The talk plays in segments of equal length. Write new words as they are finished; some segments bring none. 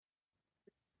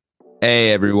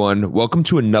Hey everyone, welcome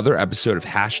to another episode of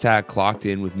Hashtag Clocked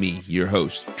In with me, your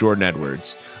host, Jordan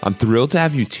Edwards. I'm thrilled to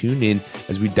have you tune in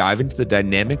as we dive into the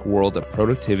dynamic world of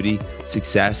productivity,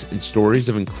 success, and stories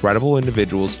of incredible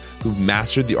individuals who've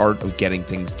mastered the art of getting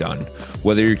things done.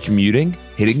 Whether you're commuting,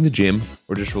 hitting the gym,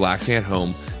 or just relaxing at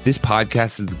home, this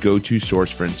podcast is the go-to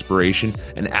source for inspiration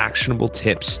and actionable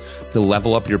tips to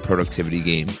level up your productivity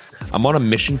game. I'm on a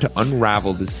mission to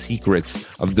unravel the secrets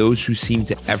of those who seem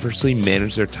to effortlessly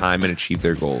manage their time and achieve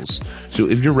their goals. So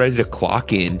if you're ready to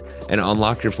clock in and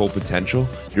unlock your full potential,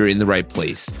 you're in the right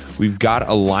place. We've got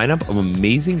a lineup of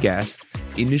amazing guests,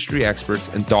 industry experts,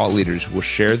 and thought leaders who will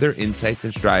share their insights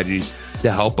and strategies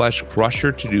to help us crush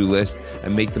your to-do list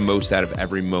and make the most out of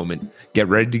every moment. Get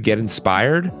ready to get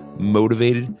inspired,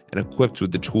 motivated, and equipped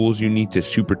with the tools you need to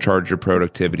supercharge your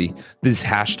productivity. This is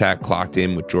Hashtag Clocked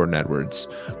In with Jordan Edwards.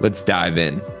 Let's dive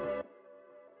in.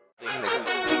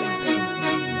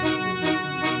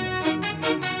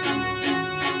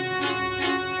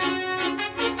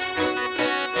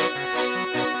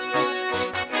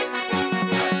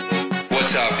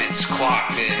 What's up? It's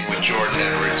Clocked In with Jordan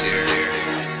Edwards here.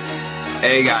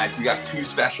 Hey guys, we got two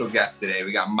special guests today.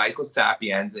 We got Michael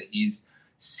Sapienza. He's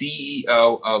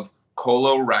CEO of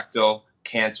Colorectal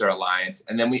Cancer Alliance.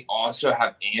 And then we also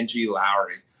have Angie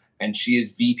Lowry, and she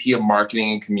is VP of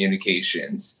Marketing and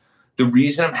Communications. The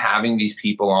reason I'm having these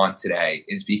people on today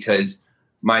is because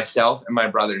myself and my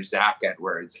brother, Zach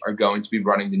Edwards, are going to be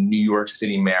running the New York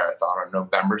City Marathon on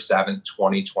November 7th,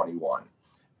 2021.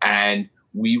 And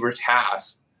we were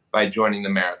tasked by joining the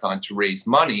marathon to raise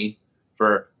money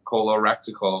for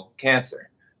colorectal cancer.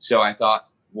 So I thought,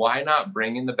 why not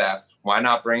bring in the best? Why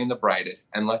not bring in the brightest?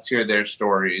 And let's hear their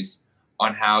stories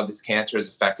on how this cancer has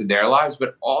affected their lives,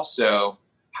 but also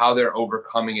how they're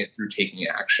overcoming it through taking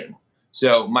action.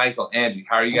 So Michael, Angie,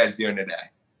 how are you guys doing today?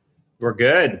 We're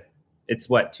good. It's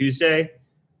what, Tuesday?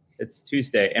 It's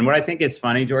Tuesday. And what I think is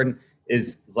funny, Jordan,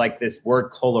 is like this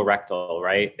word colorectal,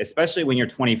 right? Especially when you're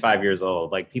 25 years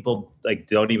old. Like people like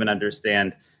don't even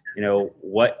understand,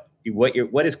 what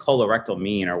does colorectal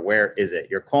mean, or where is it?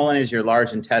 Your colon is your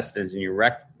large intestines, and your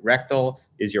rectal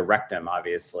is your rectum,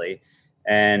 obviously.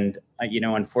 And,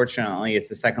 unfortunately, it's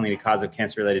the second leading cause of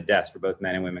cancer-related deaths for both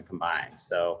men and women combined.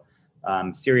 So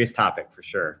serious topic for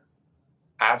sure.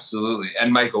 Absolutely.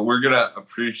 And Michael, we're going to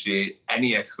appreciate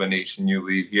any explanation you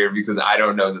leave here, because I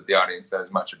don't know that the audience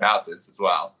knows much about this as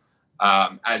well.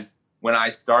 As when I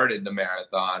started the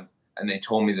marathon, and they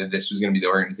told me that this was going to be the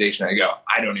organization, I go,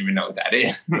 I don't even know what that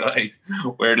is. Like,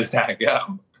 where does that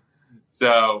go?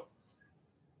 So,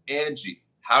 Angie,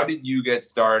 how did you get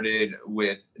started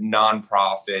with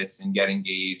nonprofits and get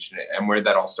engaged, and where did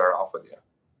that all start off with you?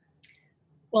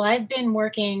 Well, I've been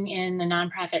working in the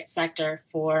nonprofit sector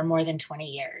for more than 20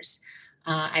 years.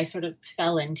 I sort of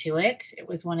fell into it. It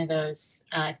was one of those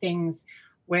things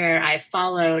where I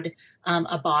followed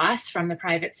a boss from the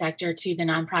private sector to the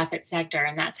nonprofit sector.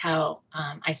 And that's how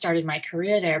I started my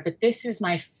career there. But this is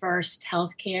my first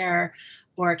healthcare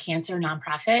or cancer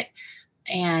nonprofit.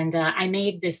 And I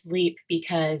made this leap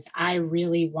because I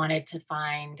really wanted to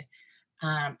find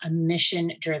a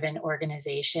mission-driven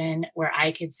organization where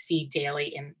I could see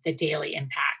the daily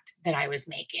impact that I was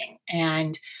making.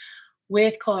 And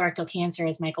with colorectal cancer,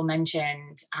 as Michael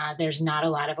mentioned, there's not a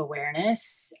lot of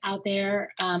awareness out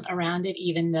there around it,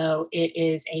 even though it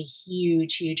is a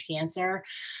huge, huge cancer.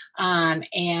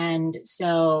 And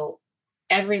so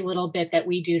every little bit that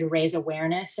we do to raise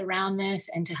awareness around this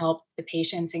and to help the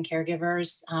patients and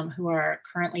caregivers who are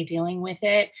currently dealing with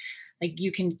it, like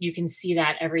you can see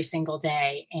that every single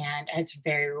day, and it's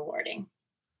very rewarding.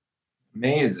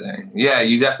 Amazing. Yeah,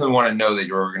 you definitely want to know that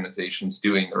your organization's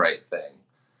doing the right thing.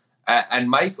 And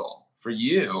Michael, for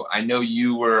you, I know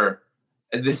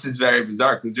this is very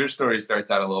bizarre because your story starts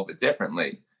out a little bit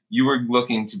differently. You were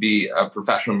looking to be a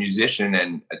professional musician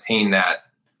and attain that,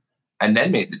 and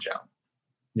then made the jump.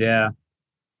 Yeah,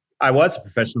 I was a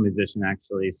professional musician,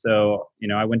 actually. So,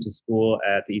 I went to school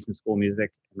at the Eastman School of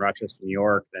Music in Rochester, New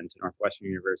York, then to Northwestern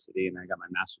University, and I got my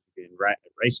master's degree at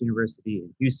Rice University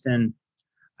in Houston.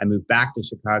 I moved back to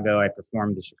Chicago. I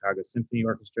performed the Chicago Symphony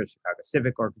Orchestra, Chicago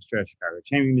Civic Orchestra, Chicago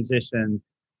Chamber Musicians.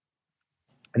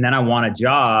 And then I won a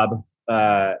job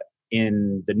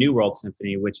in the New World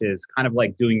Symphony, which is kind of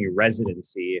like doing your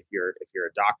residency if you're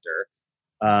a doctor.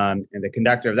 And the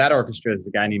conductor of that orchestra is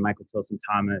a guy named Michael Tilson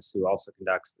Thomas, who also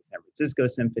conducts the San Francisco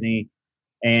Symphony.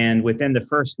 And within the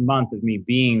first month of me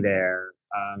being there,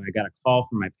 I got a call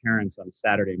from my parents on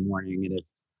Saturday morning. And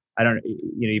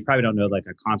you probably don't know like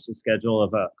a concert schedule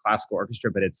of a classical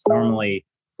orchestra, but it's normally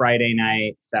Friday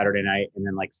night, Saturday night, and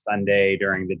then like Sunday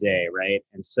during the day, right?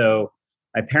 And so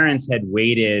my parents had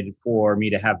waited for me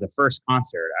to have the first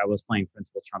concert. I was playing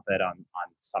principal trumpet on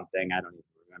something I don't even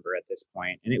remember at this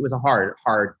point, and it was a hard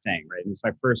thing, right? It was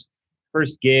my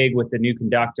first gig with the new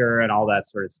conductor and all that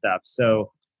sort of stuff.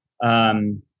 So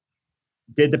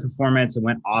did the performance. It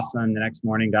went awesome. The next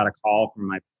morning, got a call from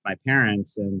my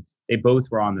parents, and they both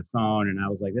were on the phone, and I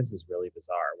was like, this is really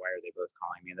bizarre. Why are they both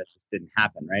calling me? That just didn't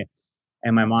happen, right?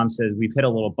 And my mom says, we've hit a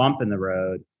little bump in the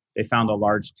road. They found a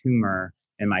large tumor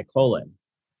in my colon.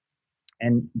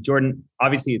 And Jordan,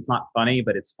 obviously it's not funny,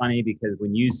 but it's funny because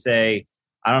when you say,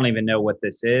 I don't even know what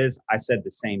this is, I said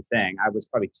the same thing. I was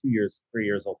probably 2 years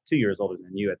older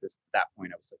than you at that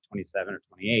point. I was like 27 or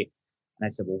 28. And I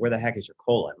said, well, where the heck is your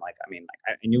colon? Like, I mean,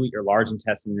 like I knew what your large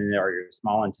intestine or your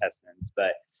small intestines,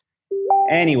 but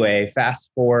anyway,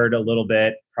 fast forward a little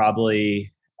bit,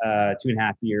 probably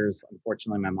 2.5 years.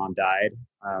 Unfortunately, my mom died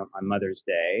on Mother's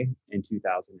Day in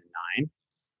 2009.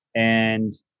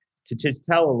 And to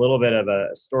tell a little bit of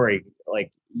a story,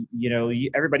 like,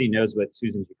 everybody knows what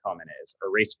Susan G. Komen is,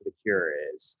 or Race for the Cure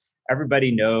is.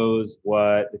 Everybody knows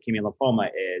what leukemia lymphoma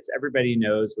is. Everybody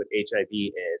knows what HIV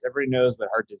is. Everybody knows what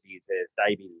heart disease is,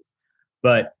 diabetes.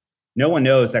 But no one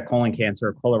knows that colon cancer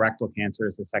or colorectal cancer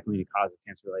is the second leading cause of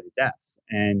cancer-related deaths.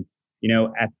 And,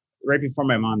 right before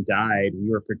my mom died, we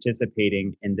were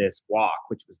participating in this walk,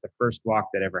 which was the first walk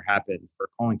that ever happened for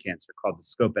colon cancer, called the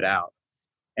Scope It Out.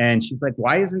 And she's like,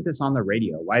 why isn't this on the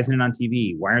radio? Why isn't it on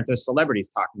TV? Why aren't there celebrities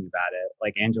talking about it?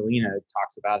 Like Angelina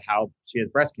talks about how she has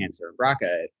breast cancer,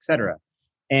 BRCA, et cetera.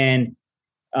 And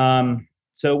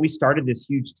so we started this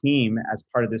huge team as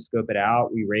part of this Scope It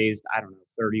Out. We raised, I don't know,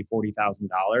 $30,000,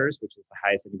 $40,000, which is the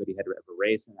highest anybody had ever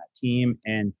raised in that team.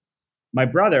 And my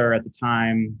brother at the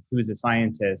time, who was a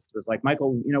scientist, was like,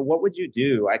 Michael, what would you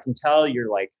do? I can tell you're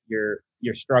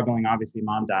struggling. Obviously,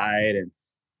 mom died. And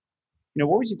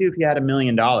what would you do if you had $1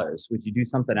 million? Would you do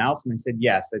something else? And I said,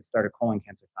 yes, I'd start a colon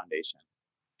cancer foundation.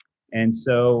 And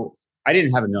so I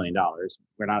didn't have $1 million.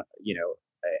 We're not,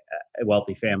 a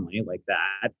wealthy family like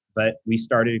that. But we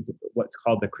started what's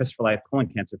called the Chris for Life Colon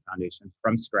Cancer Foundation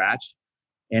from scratch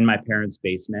in my parents'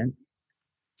 basement,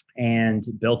 and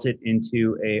built it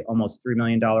into a almost $3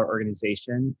 million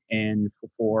organization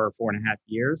for 4.5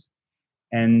 years.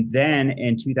 And then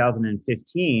in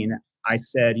 2015, I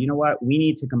said, you know what, we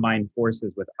need to combine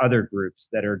forces with other groups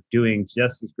that are doing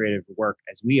just as great of work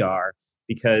as we are,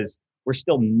 because we're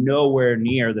still nowhere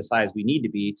near the size we need to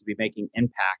be making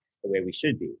impact the way we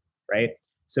should be, right?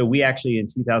 So we actually, in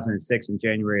 2006, in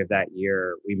January of that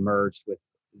year, we merged with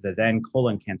the then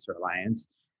Colon Cancer Alliance.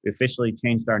 We officially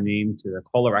changed our name to the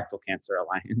Colorectal Cancer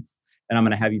Alliance. And I'm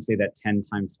going to have you say that 10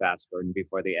 times fast, Jordan,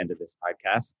 before the end of this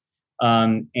podcast.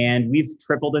 And we've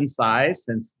tripled in size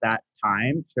since that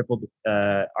time, tripled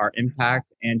our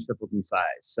impact and tripled in size.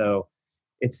 So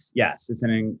it's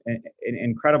an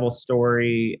incredible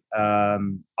story.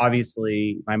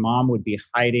 Obviously, my mom would be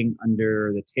hiding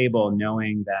under the table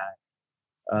knowing that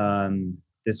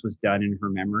this was done in her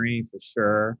memory for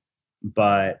sure.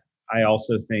 But I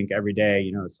also think every day,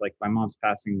 it's like my mom's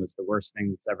passing was the worst thing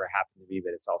that's ever happened to me,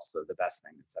 but it's also the best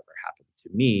thing that's ever happened to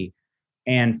me.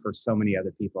 And for so many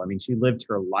other people. I mean, she lived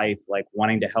her life like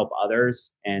wanting to help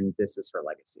others, and this is her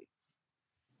legacy.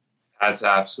 That's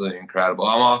absolutely incredible.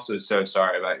 I'm also so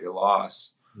sorry about your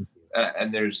loss.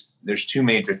 And there's two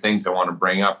major things I want to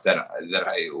bring up that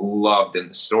I loved in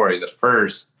the story. The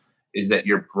first is that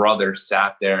your brother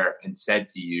sat there and said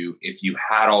to you, if you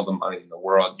had all the money in the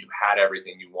world, you had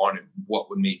everything you wanted, what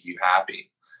would make you happy?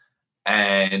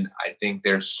 And I think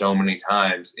there's so many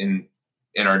times in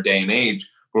our day and age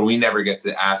where we never get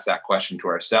to ask that question to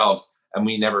ourselves, and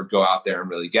we never go out there and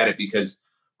really get it, because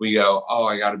we go, oh,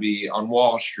 I got to be on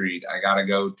Wall Street. I got to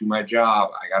go do my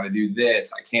job. I got to do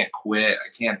this. I can't quit. I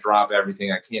can't drop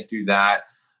everything. I can't do that.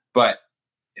 But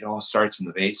it all starts in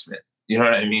the basement. You know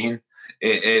what I mean?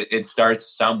 It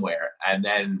starts somewhere. And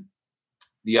then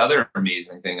the other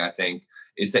amazing thing, I think,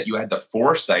 is that you had the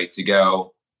foresight to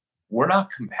go, we're not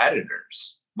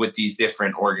competitors with these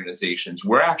different organizations.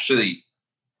 We're actually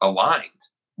aligned.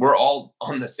 We're all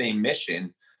on the same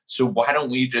mission. So why don't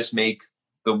we just make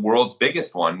the world's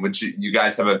biggest one, which you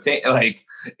guys have obtained? Like,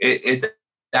 it's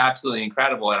absolutely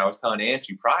incredible. And I was telling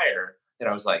Angie prior that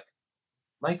I was like,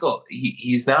 Michael,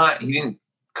 he didn't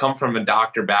come from a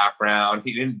doctor background.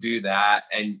 He didn't do that.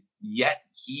 And yet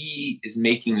he is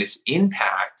making this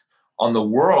impact on the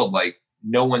world like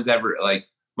no one's ever, like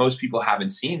most people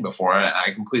haven't seen before. And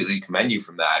I completely commend you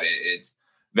from that. It's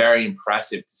very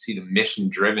impressive to see the mission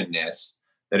drivenness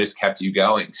that has kept you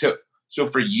going. So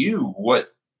for you,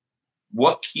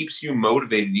 what keeps you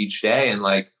motivated each day? And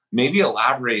like, maybe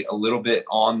elaborate a little bit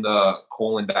on the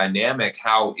colon dynamic,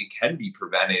 how it can be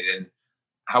prevented, and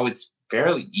how it's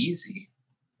fairly easy,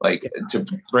 like to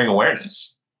bring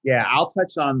awareness. Yeah, I'll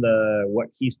touch on what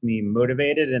keeps me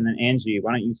motivated, and then Angie,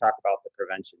 why don't you talk about the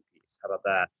prevention piece? How about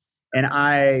that? And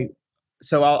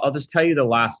I'll just tell you the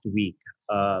last week,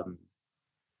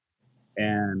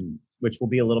 and which will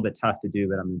be a little bit tough to do,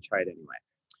 but I'm going to try it anyway.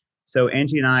 So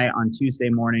Angie and I on Tuesday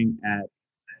morning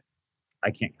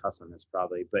I can't cuss on this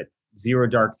probably, but zero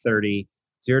dark 30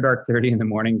 in the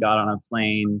morning, got on a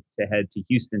plane to head to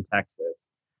Houston,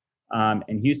 Texas.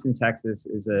 And Houston, Texas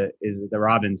is the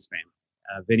Robbins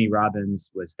family. Vinnie Robbins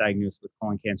was diagnosed with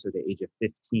colon cancer at the age of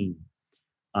 15,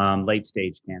 late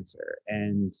stage cancer.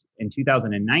 And in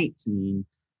 2019,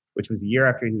 which was a year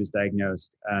after he was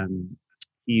diagnosed,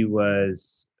 he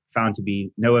was found to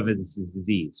be no evidence of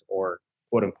disease, or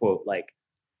quote unquote, like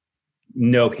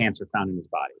no cancer found in his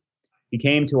body. He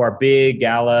came to our big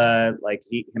gala, like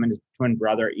him and his twin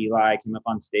brother, Eli, came up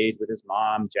on stage with his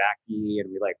mom, Jackie, and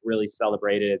we like really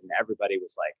celebrated. And everybody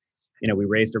was like, we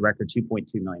raised a record $2.2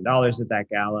 million at that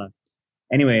gala.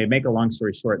 Anyway, to make a long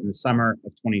story short, in the summer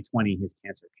of 2020, his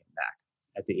cancer came back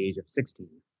at the age of 16.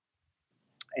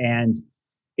 And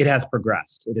it has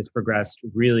progressed. It has progressed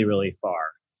really, really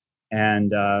far.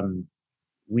 And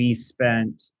we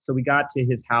got to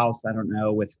his house, I don't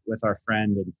know, with our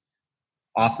friend and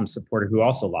awesome supporter who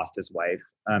also lost his wife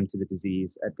to the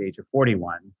disease at the age of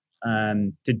 41,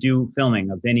 to do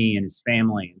filming of Vinnie and his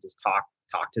family and just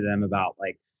talk to them about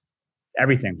like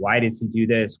everything. Why does he do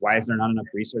this? Why is there not enough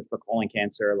research for colon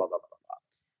cancer? Blah, blah, blah, blah.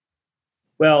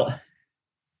 Well,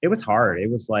 it was hard. It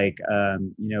was like,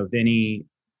 Vinnie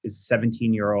is a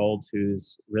 17-year-old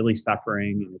who's really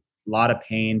suffering and a lot of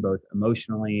pain, both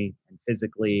emotionally and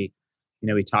physically.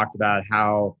 He talked about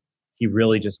how he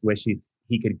really just wished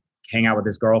he could hang out with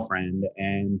his girlfriend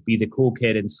and be the cool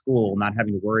kid in school, not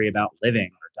having to worry about living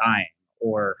or dying,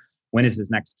 or when is his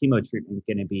next chemo treatment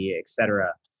going to be, et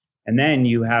cetera. And then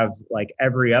you have like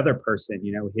every other person,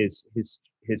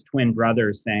 his twin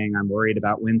brother saying, I'm worried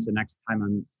about when's the next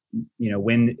time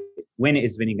when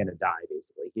is Vinnie going to die?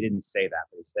 Basically, he didn't say that,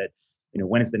 but he said,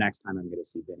 when is the next time I'm going to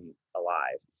see Vinnie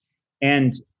alive?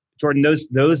 And Jordan,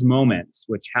 those moments,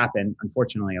 which happen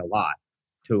unfortunately a lot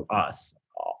to us,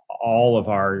 all of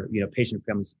our patient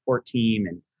family support team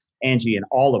and Angie and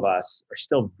all of us are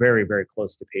still very, very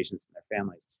close to patients and their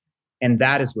families. And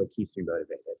that is what keeps me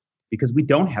motivated, because we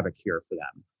don't have a cure for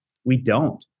them. We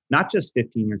don't, not just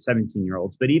 15 or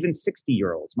 17-year-olds, but even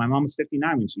 60-year-olds. My mom was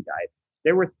 59 when she died.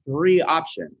 There were 3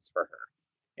 options for her.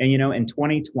 And, in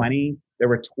 2020, there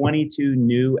were 22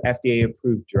 new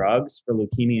FDA-approved drugs for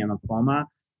leukemia and lymphoma,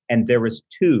 and there was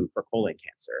 2 for colon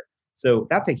cancer. So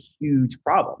that's a huge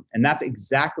problem. And that's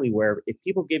exactly where, if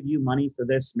people give you money for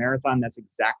this marathon, that's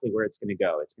exactly where it's going to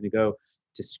go. It's going to go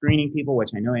to screening people,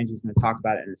 which I know Angie's going to talk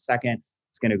about it in a second.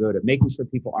 It's going to go to making sure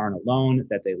people aren't alone,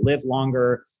 that they live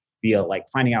longer, via like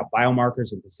finding out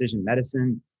biomarkers and precision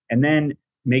medicine, and then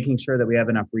making sure that we have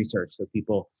enough research so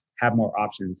people have more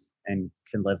options and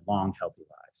can live long, healthy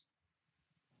lives.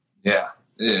 Yeah,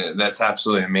 that's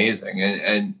absolutely amazing.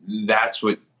 And that's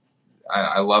what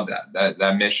I love.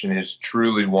 That mission is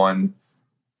truly one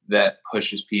that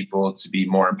pushes people to be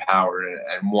more empowered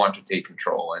and want to take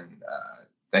control. And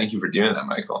thank you for doing that,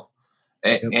 Michael.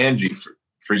 Yep. Angie,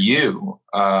 for you,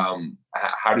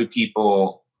 how do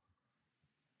people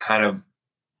kind of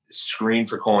screen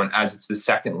for colon, as it's the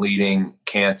second leading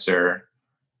cancer?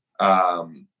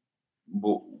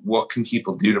 What can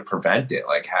people do to prevent it?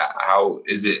 Like, how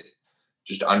is it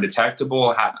just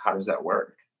undetectable? How does that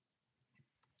work?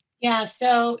 Yeah,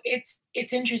 so it's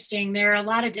interesting. There are a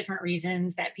lot of different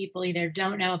reasons that people either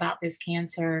don't know about this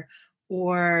cancer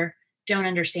or don't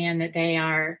understand that they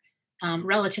are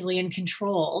relatively in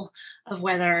control of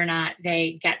whether or not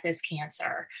they get this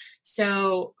cancer.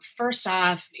 So first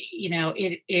off,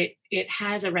 it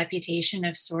has a reputation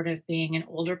of sort of being an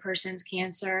older person's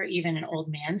cancer, even an old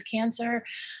man's cancer,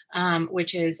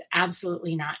 which is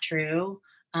absolutely not true.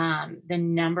 The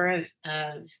number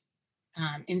of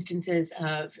instances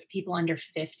of people under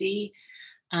 50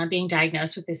 being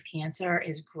diagnosed with this cancer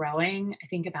is growing, I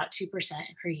think about 2%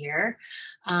 per year,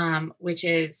 which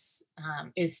is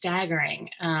staggering.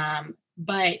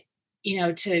 But,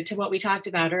 to what we talked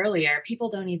about earlier, people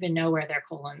don't even know where their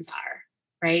colons are,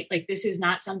 right? Like, this is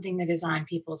not something that is on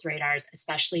people's radars,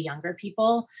 especially younger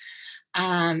people.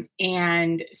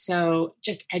 And so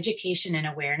just education and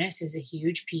awareness is a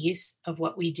huge piece of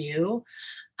what we do.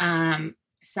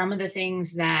 Some of the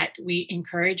things that we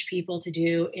encourage people to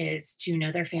do is to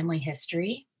know their family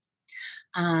history.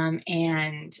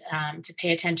 and to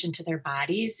pay attention to their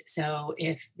bodies. So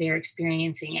if they're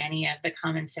experiencing any of the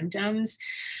common symptoms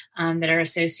that are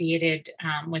associated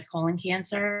with colon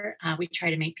cancer, we try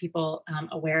to make people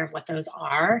aware of what those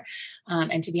are,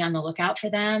 and to be on the lookout for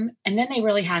them. And then they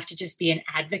really have to just be an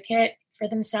advocate for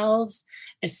themselves,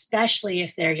 especially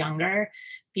if they're younger,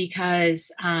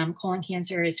 because colon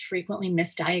cancer is frequently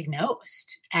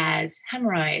misdiagnosed as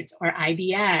hemorrhoids or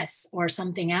IBS or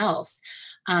something else.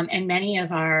 And many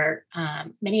of our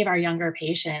younger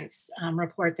patients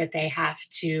report that they have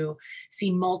to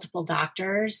see multiple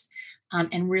doctors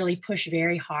and really push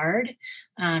very hard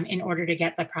in order to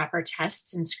get the proper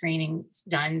tests and screenings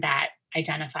done that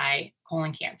identify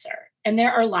colon cancer. And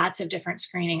there are lots of different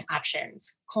screening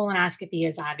options. Colonoscopy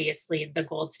is obviously the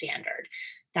gold standard.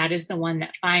 That is the one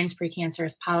that finds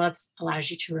precancerous polyps,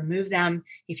 allows you to remove them.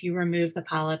 If you remove the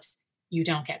polyps, you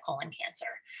don't get colon cancer.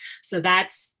 So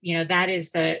that's, that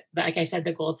is like I said,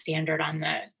 the gold standard on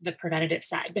the preventative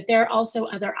side. But there are also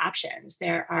other options.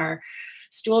 There are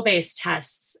stool-based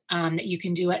tests that you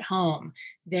can do at home.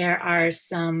 There are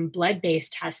some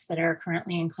blood-based tests that are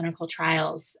currently in clinical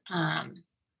trials.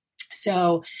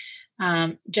 So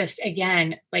just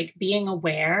again, like being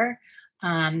aware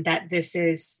that this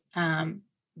is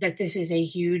a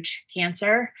huge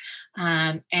cancer,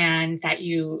 and that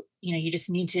you just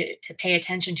need to pay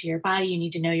attention to your body. You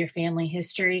need to know your family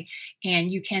history,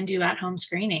 and you can do at-home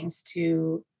screenings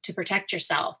to protect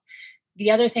yourself.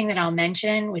 The other thing that I'll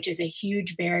mention, which is a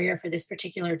huge barrier for this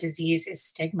particular disease, is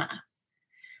stigma.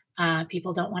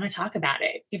 People don't want to talk about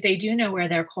it. If they do know where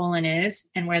their colon is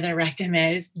and where their rectum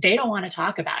is, they don't want to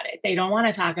talk about it. They don't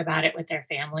want to talk about it with their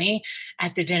family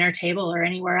at the dinner table or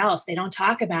anywhere else. They don't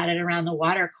talk about it around the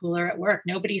water cooler at work.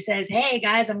 Nobody says, "Hey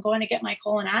guys, I'm going to get my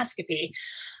colonoscopy."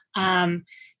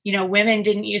 Women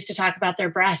didn't used to talk about their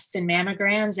breasts and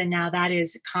mammograms, and now that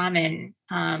is common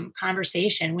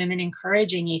conversation. Women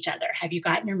encouraging each other. Have you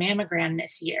gotten your mammogram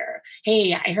this year?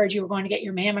 Hey, I heard you were going to get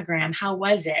your mammogram. How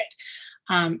was it?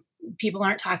 People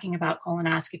aren't talking about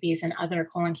colonoscopies and other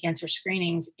colon cancer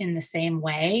screenings in the same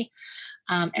way.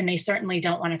 And they certainly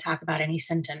don't want to talk about any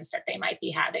symptoms that they might be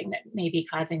having that may be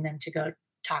causing them to go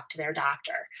talk to their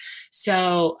doctor.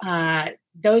 So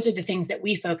those are the things that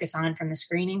we focus on from the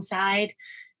screening side: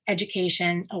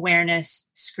 education, awareness,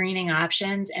 screening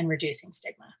options, and reducing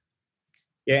stigma.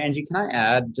 Yeah, Angie, can I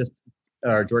add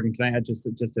Jordan, can I add just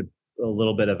a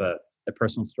little bit of a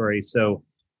personal story? So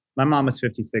my mom was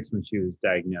 56 when she was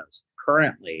diagnosed.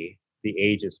 Currently, the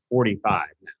age is 45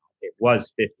 now. It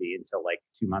was 50 until like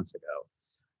 2 months ago.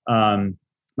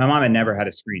 My mom had never had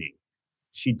a screening.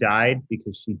 She died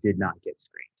because she did not get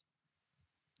screened.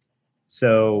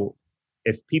 So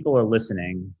if people are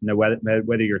listening,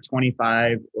 whether you're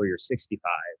 25 or you're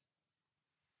 65,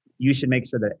 you should make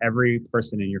sure that every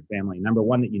person in your family, number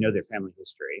one, that you know their family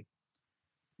history.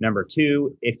 Number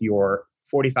two, if you're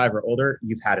 45 or older,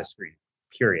 you've had a screening.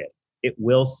 Period. It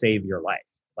will save your life.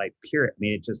 Like, period. I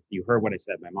mean, you heard what I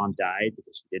said. My mom died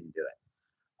because she didn't do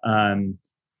it.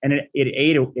 And it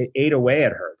ate away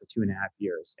at her for 2.5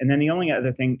 years. And then the only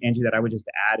other thing, Angie, that I would just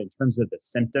add in terms of the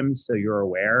symptoms, so you're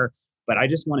aware, but I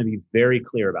just want to be very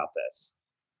clear about this.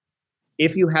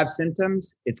 If you have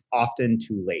symptoms, it's often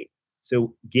too late.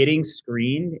 So getting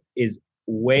screened is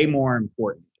way more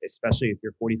important, especially if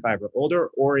you're 45 or older,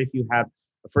 or if you have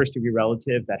a first-degree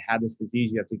relative that had this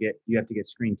disease, you have to get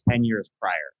screened 10 years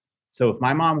prior. So if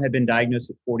my mom had been diagnosed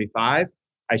at 45,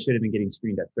 I should have been getting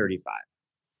screened at 35.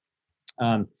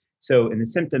 And the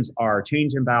symptoms are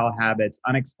change in bowel habits,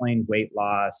 unexplained weight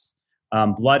loss,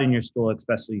 blood in your stool,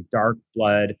 especially dark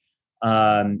blood,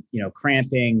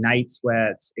 cramping, night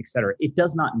sweats, etc. It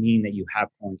does not mean that you have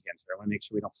colon cancer. I want to make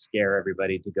sure we don't scare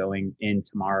everybody to going in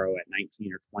tomorrow at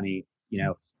 19 or 20.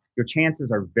 Your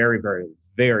chances are very, very,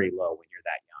 very low when you're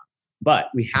that young. But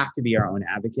we have to be our own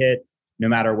advocate, no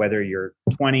matter whether you're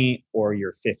 20 or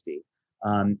you're 50.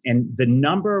 And the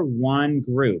number one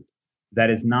group that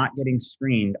is not getting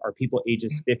screened are people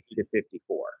ages 50 to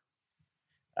 54.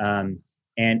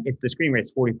 And the screen rate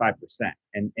is 45%.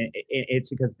 And it's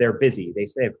because they're busy. They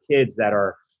have kids that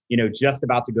are, just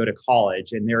about to go to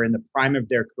college, and they're in the prime of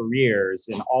their careers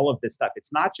and all of this stuff.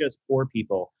 It's not just poor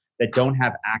people that don't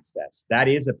have access. That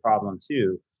is a problem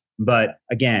too. But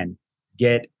again,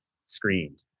 get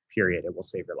screened, period. It will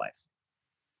save your life.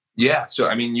 Yeah. So,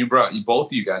 I mean, both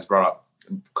of you guys brought up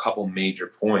a couple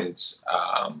major points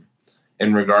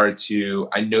in regard to,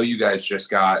 I know you guys just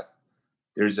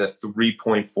there's a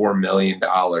 $3.4 million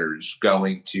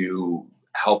going to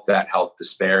help that health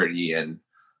disparity and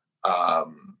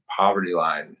poverty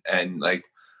line. And like,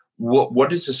 what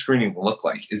does the screening look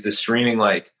like? Is the screening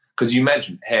like, because you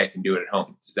mentioned, hey, I can do it at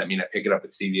home. Does that mean I pick it up at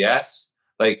CVS?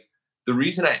 Like, the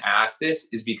reason I ask this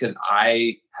is because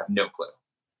I have no clue.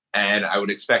 And I would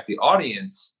expect the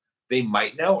audience, they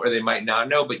might know or they might not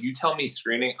know, but you tell me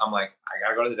screening, I'm like, I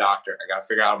got to go to the doctor. I got to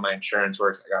figure out how my insurance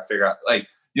works. I got to figure out, like,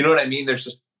 you know what I mean? There's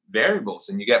just variables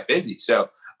and you get busy. So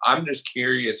I'm just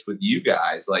curious with you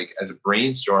guys, like, as a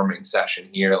brainstorming session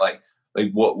here, like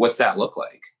what's that look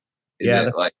like? Is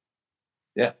it like,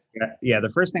 yeah. Yeah. The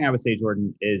first thing I would say,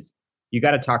 Jordan, is you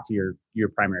got to talk to your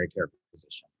primary care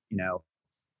physician,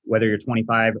 whether you're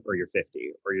 25 or you're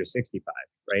 50 or you're 65,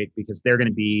 right? Because they're going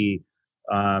to be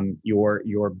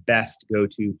your best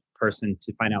go-to person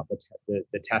to find out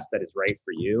the test that is right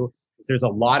for you. Because there's a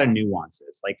lot of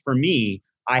nuances. Like for me,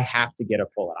 I have to get a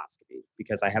colonoscopy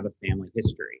because I have a family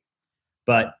history.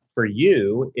 But for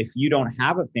you, if you don't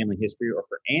have a family history, or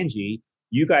for Angie,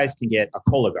 you guys can get a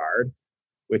Cologuard,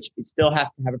 which it still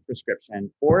has to have a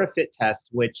prescription, or a FIT test,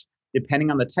 which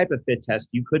depending on the type of FIT test,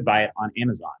 you could buy it on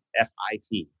Amazon,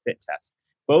 FIT, FIT test.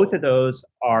 Both of those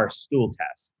are stool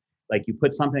tests. Like you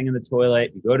put something in the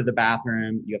toilet, you go to the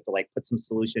bathroom, you have to like put some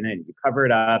solution in, you cover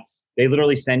it up. They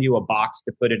literally send you a box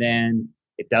to put it in.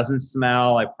 It doesn't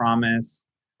smell, I promise.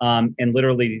 And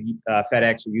literally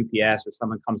FedEx or UPS or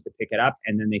someone comes to pick it up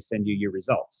and then they send you your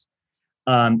results.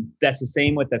 That's the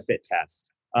same with the FIT test.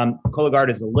 Cologuard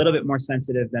is a little bit more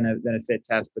sensitive than a FIT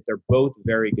test, but they're both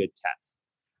very good tests.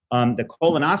 The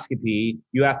colonoscopy,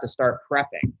 you have to start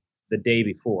prepping the day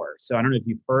before. So I don't know if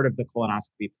you've heard of the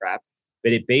colonoscopy prep,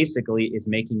 but it basically is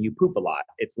making you poop a lot.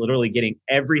 It's literally getting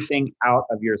everything out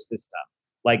of your system,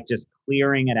 like just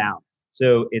clearing it out.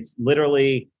 So it's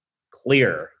literally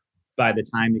clear by the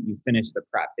time that you finish the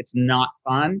prep. It's not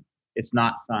fun.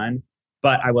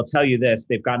 But I will tell you this,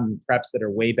 they've gotten preps that are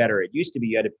way better. It used to be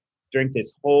you had to drink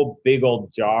this whole big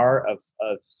old jar of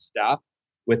stuff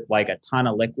with like a ton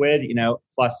of liquid,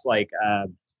 plus like,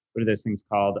 what are those things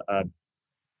called? What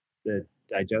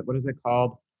is it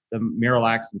called? The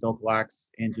Miralax and Dulcolax,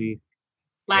 Angie?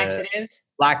 Laxatives.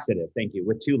 Laxative, thank you,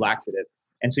 with 2 laxatives.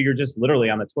 And so you're just literally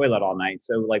on the toilet all night.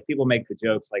 So like people make the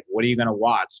jokes like, what are you going to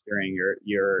watch during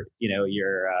your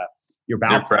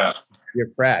bowel prep? Your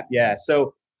prep, yeah.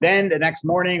 So then the next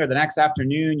morning or the next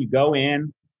afternoon, you go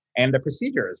in and the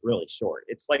procedure is really short.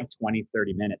 It's like 20,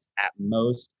 30 minutes at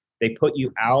most. They put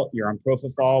you out. You're on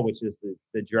propofol, which is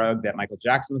the drug that Michael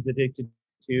Jackson was addicted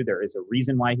to. There is a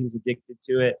reason why he was addicted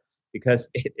to it, because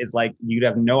it is like you'd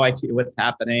have no idea what's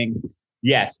happening.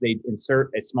 Yes, they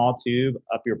insert a small tube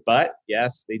up your butt.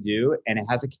 Yes, they do. And it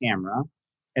has a camera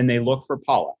and they look for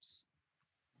polyps.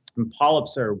 And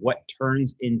polyps are what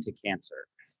turns into cancer.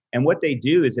 And what they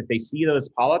do is if they see those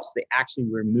polyps, they actually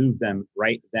remove them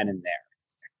right then and there.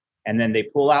 And then they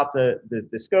pull out the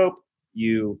scope.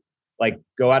 You like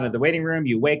go out of the waiting room,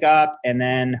 you wake up, and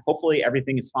then hopefully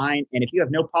everything is fine. And if you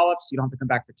have no polyps, you don't have to come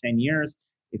back for 10 years.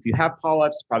 If you have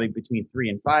polyps, probably between 3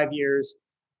 and 5 years,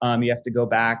 you have to go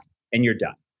back and you're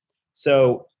done.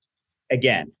 So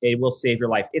again, it will save your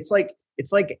life. It's like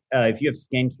if you have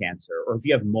skin cancer or if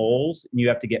you have moles and you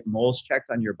have to get moles checked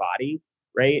on your body,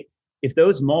 right? If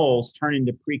those moles turn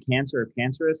into precancer or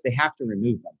cancerous, they have to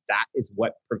remove them. That is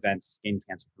what prevents skin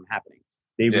cancer from happening.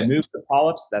 They remove the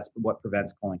polyps. That's what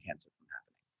prevents colon cancer from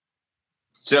happening.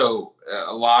 So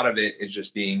a lot of it is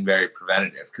just being very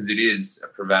preventative, because it is a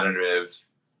preventative.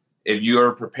 If you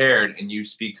are prepared and you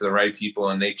speak to the right people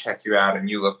and they check you out and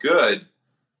you look good,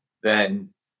 then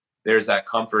there's that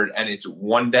comfort, and it's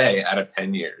one day out of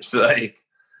 10 years. Like,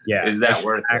 yeah, is that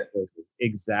worth it?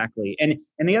 Exactly. And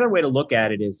the other way to look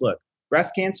at it is, look,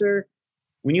 breast cancer,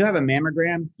 when you have a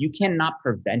mammogram, you cannot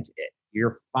prevent it.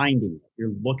 You're finding it.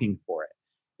 You're looking for it.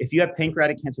 If you have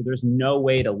pancreatic cancer, there's no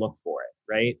way to look for it,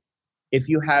 right? If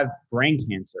you have brain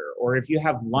cancer or if you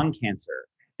have lung cancer,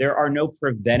 there are no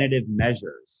preventative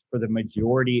measures for the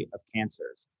majority of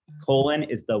cancers. Colon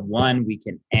is the one we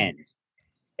can end,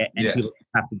 and people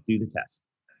have to do the test.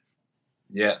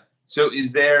 Yeah. So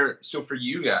for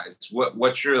you guys,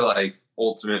 what's your like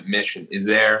ultimate mission? Is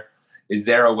there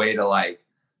a way to like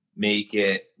make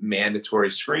it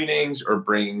mandatory screenings or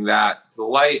bringing that to the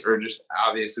light, or just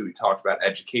obviously we talked about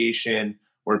education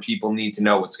where people need to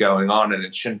know what's going on and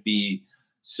it shouldn't be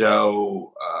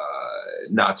so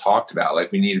not talked about?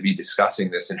 Like, we need to be discussing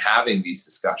this and having these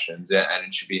discussions, and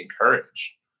it should be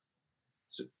encouraged.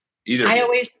 So either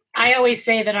I always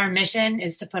say that our mission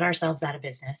is to put ourselves out of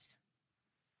business.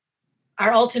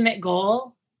 Our ultimate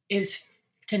goal is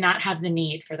to not have the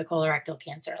need for the Colorectal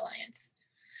Cancer Alliance,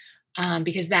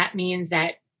 because that means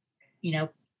that,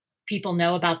 people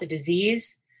know about the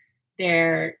disease.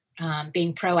 They're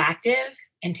being proactive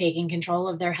and taking control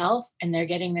of their health, and they're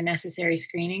getting the necessary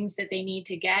screenings that they need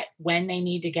to get when they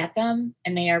need to get them,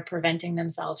 and they are preventing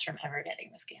themselves from ever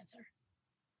getting this cancer.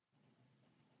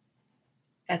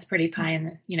 That's pretty pie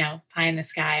in the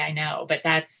sky, I know, but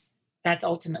that's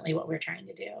ultimately what we're trying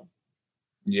to do.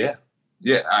 Yeah.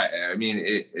 Yeah. I mean,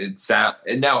 it sounds,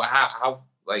 and now how,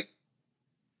 like,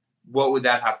 what would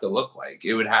that have to look like?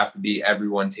 It would have to be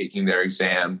everyone taking their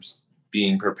exams,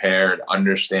 being prepared,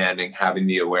 understanding, having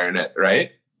the awareness,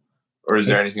 right? Or is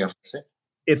there anything I'm missing?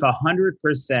 If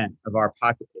 100% of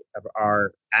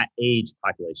our at age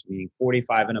population, meaning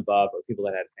 45 and above, or people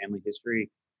that had a family history,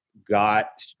 got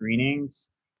screenings,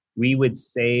 we would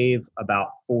save about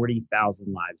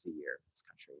 40,000 lives a year in this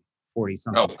country. 40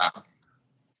 something. Oh, wow.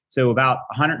 So about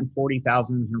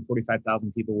 140,000,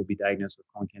 145,000 people will be diagnosed with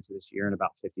colon cancer this year, and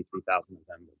about 53,000 of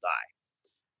them will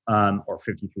die, or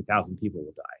 53,000 people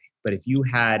will die. But if you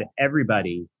had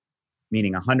everybody,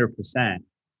 meaning 100%,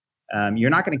 you're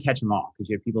not going to catch them all because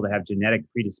you have people that have genetic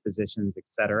predispositions, et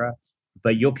cetera.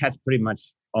 But you'll catch pretty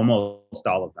much almost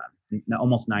all of them,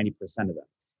 almost 90% of them,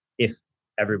 if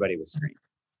everybody was screened.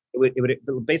 It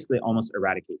would basically almost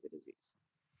eradicate the disease.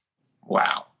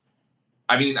 Wow.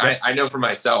 I mean, yeah. I know for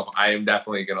myself, I am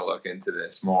definitely going to look into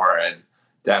this more, and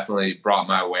definitely brought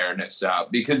my awareness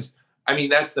up, because I mean,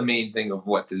 that's the main thing of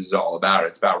what this is all about.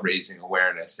 It's about raising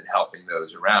awareness and helping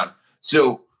those around.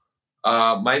 So,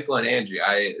 Michael and Angie,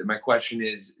 my question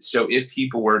is, so if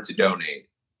people were to donate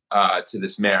to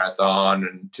this marathon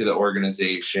and to the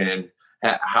organization,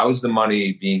 how's the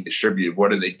money being distributed?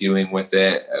 What are they doing with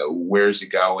it? Where's it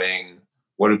going?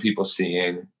 What are people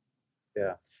seeing?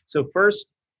 Yeah. So first,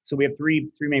 we have three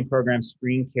main programs: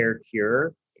 Screen, Care,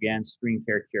 Cure. Again, Screen,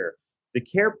 Care, Cure. The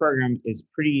Care program is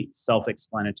pretty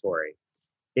self-explanatory.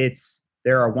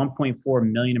 There are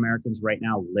 1.4 million Americans right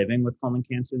now living with colon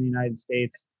cancer in the United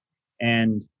States,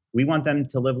 and we want them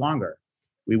to live longer.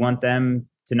 We want them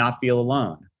to not feel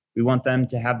alone. We want them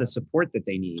to have the support that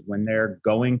they need when they're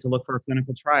going to look for a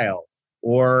clinical trial,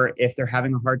 or if they're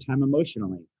having a hard time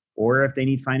emotionally, or if they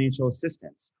need financial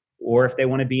assistance, or if they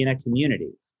want to be in a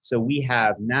community. So we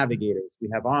have navigators, we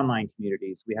have online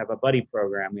communities, we have a buddy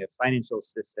program, we have financial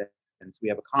assistance, we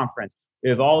have a conference. We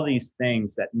have all these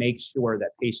things that make sure that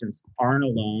patients aren't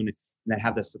alone and that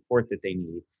have the support that they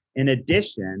need. In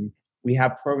addition, we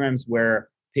have programs where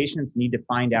patients need to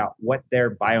find out what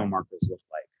their biomarkers look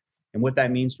like. And what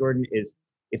that means, Jordan, is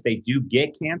if they do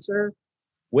get cancer,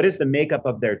 what is the makeup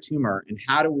of their tumor, and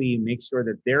how do we make sure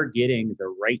that they're getting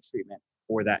the right treatment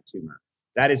for that tumor?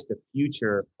 That is the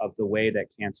future of the way that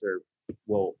cancer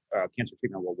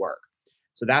treatment will work.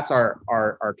 So that's our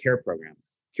Care program.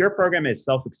 Cure program is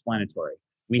self-explanatory.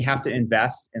 We have to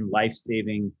invest in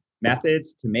life-saving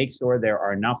methods to make sure there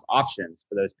are enough options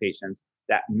for those patients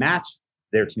that match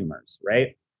their tumors,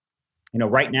 right?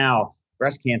 Right now,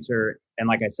 breast cancer, and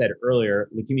like I said earlier,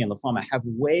 leukemia and lymphoma have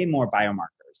way more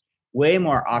biomarkers, way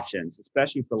more options,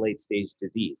 especially for late-stage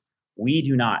disease. We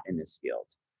do not in this field.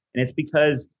 And it's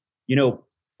because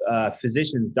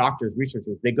physicians, doctors,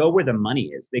 researchers, they go where the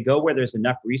money is. They go where there's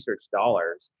enough research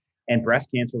dollars. And breast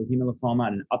cancer, leukemia, lymphoma,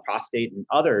 and prostate and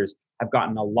others have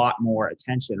gotten a lot more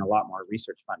attention, a lot more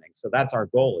research funding. So that's our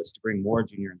goal, is to bring more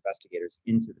junior investigators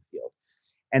into the field.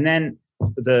 And then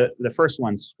the first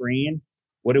one, Screen.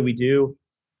 What do?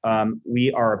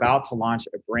 We are about to launch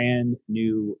a brand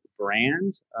new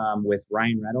brand with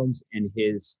Ryan Reynolds and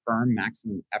his firm,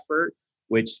 Maximum Effort,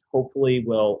 which hopefully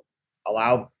will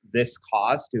allow this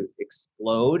cause to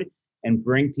explode and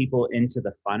bring people into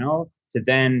the funnel to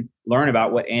then learn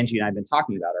about what Angie and I have been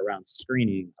talking about around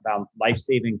screening, about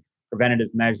life-saving preventative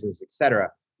measures, et cetera.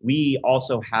 We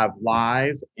also have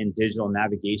live and digital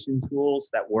navigation tools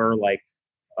that we're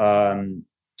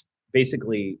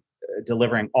basically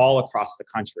delivering all across the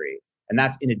country. And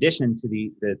that's in addition to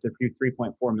the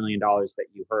 $3.4 million that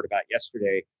you heard about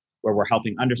yesterday, where we're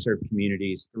helping underserved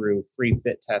communities through free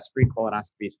fit tests, free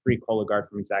colonoscopies, free Cologuard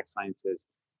from Exact Sciences,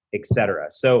 et cetera.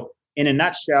 So in a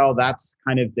nutshell, that's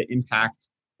kind of the impact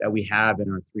that we have in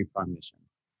our three-pronged mission.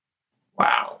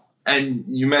 Wow. And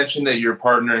you mentioned that you're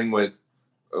partnering with,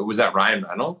 was that Ryan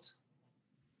Reynolds?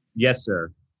 Yes,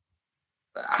 sir.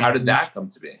 How did that come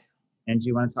to be? And do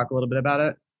you want to talk a little bit about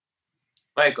it?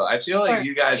 Michael, I feel like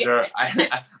you guys are,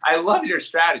 I love your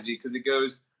strategy, because it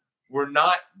goes, we're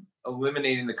not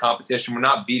eliminating the competition. We're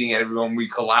not beating everyone. We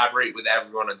collaborate with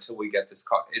everyone until we get this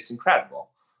car. It's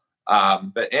incredible.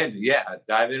 But Angie,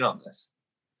 dive in on this.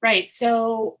 Right.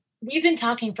 So we've been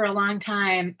talking for a long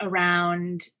time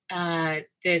around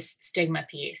this stigma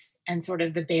piece and sort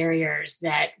of the barriers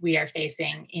that we are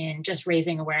facing in just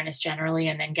raising awareness generally,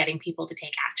 and then getting people to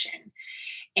take action.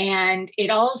 And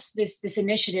this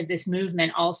initiative, this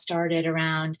movement all started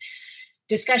around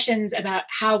discussions about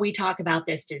how we talk about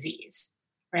this disease,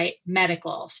 right?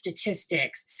 Medical,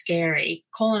 statistics, scary,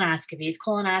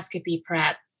 colonoscopy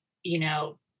prep,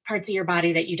 parts of your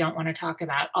body that you don't want to talk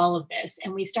about, all of this.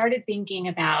 And we started thinking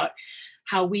about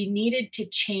how we needed to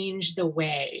change the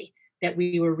way that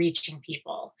we were reaching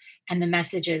people and the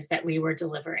messages that we were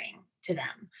delivering to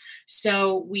them.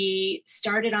 So we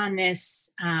started on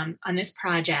this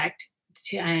project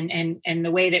and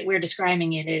the way that we're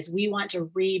describing it is we want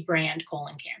to rebrand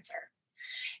colon cancer.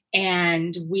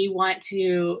 And we want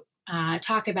to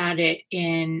talk about it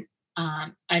in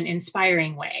an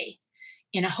inspiring way,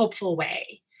 in a hopeful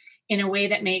way, in a way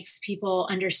that makes people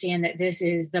understand that this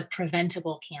is the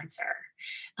preventable cancer,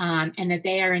 and that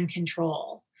they are in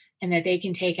control and that they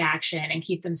can take action and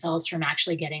keep themselves from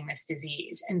actually getting this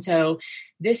disease. And so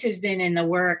this has been in the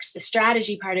works. The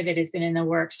strategy part of it has been in the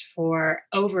works for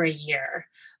over a year,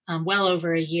 well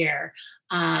over a year.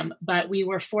 But we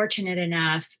were fortunate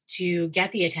enough to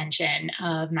get the attention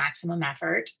of Maximum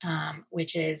Effort,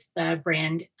 which is the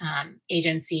brand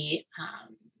agency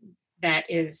that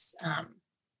is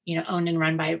owned and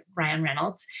run by Ryan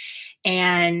Reynolds.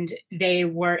 And they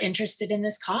were interested in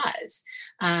this cause.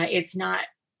 It's not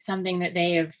something that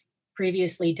they have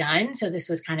previously done. So this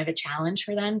was kind of a challenge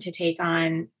for them to take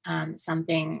on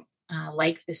something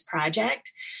like this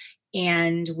project.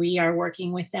 And we are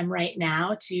working with them right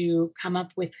now to come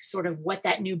up with sort of what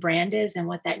that new brand is and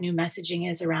what that new messaging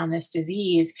is around this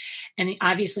disease. And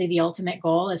obviously the ultimate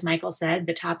goal, as Michael said,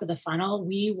 the top of the funnel,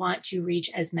 we want to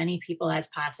reach as many people as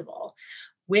possible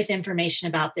with information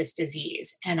about this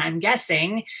disease. And I'm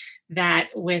guessing that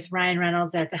with Ryan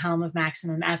Reynolds at the helm of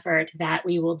Maximum Effort, that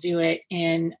we will do it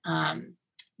in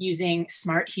using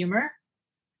smart humor.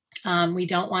 We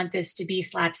don't want this to be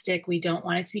slapstick. We don't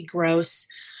want it to be gross.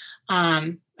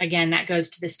 Again, that goes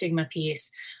to the stigma piece,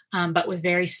 but with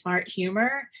very smart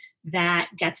humor that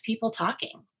gets people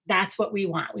talking. That's what we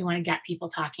want. We want to get people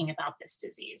talking about this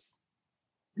disease.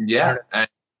 Yeah.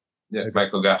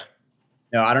 Michael, go.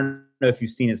 No, I don't know if you've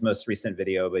seen his most recent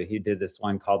video, but he did this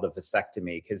one called the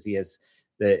vasectomy because he has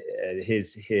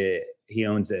he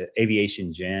owns an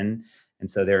aviation gin. And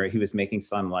so he was making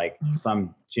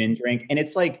some gin drink. And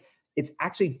it's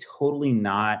actually totally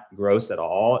not gross at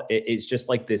all. It's just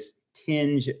like this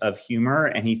tinge of humor,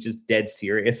 and he's just dead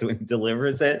serious when he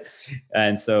delivers it.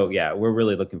 And so, yeah, we're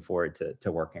really looking forward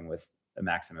to working with the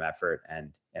Maximum Effort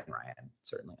and Ryan,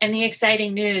 certainly. And the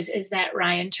exciting news is that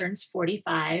Ryan turns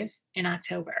 45 in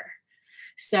October.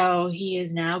 So he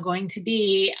is now going to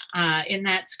be in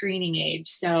that screening age.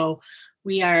 So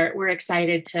we're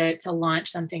excited to launch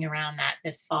something around that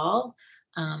this fall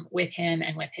with him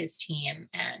and with his team,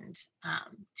 and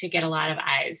to get a lot of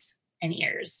eyes and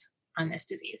ears on this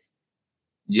disease.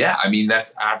 Yeah, I mean,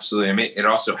 that's absolutely, it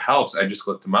also helps. I just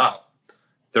looked him up.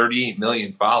 38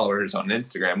 million followers on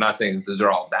Instagram. I'm not saying that those are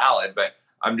all valid, but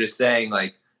I'm just saying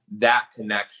that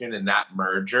connection and that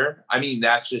merger. I mean,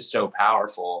 that's just so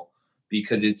powerful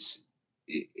because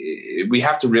we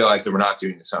have to realize that we're not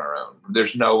doing this on our own.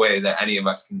 There's no way that any of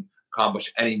us can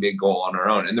accomplish any big goal on our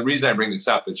own. And the reason I bring this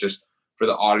up is just for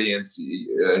the audience.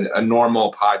 A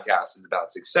normal podcast is about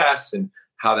success and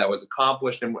how that was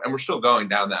accomplished. And we're still going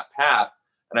down that path.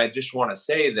 And I just want to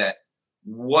say that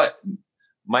what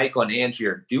Michael and Angie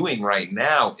are doing right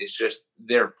now is just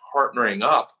they're partnering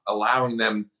up, allowing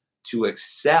them to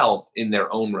excel in their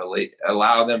own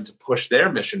allow them to push their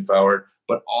mission forward,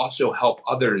 but also help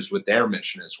others with their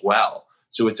mission as well.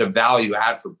 So it's a value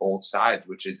add for both sides,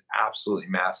 which is absolutely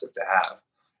massive to have.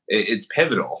 It's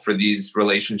pivotal for these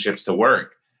relationships to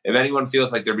work. If anyone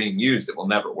feels like they're being used, it will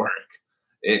never work.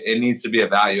 It needs to be a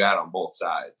value add on both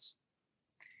sides.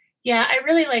 Yeah, I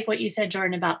really like what you said,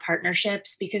 Jordan, about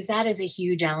partnerships, because that is a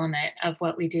huge element of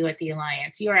what we do at the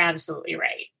Alliance. You are absolutely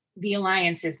right. The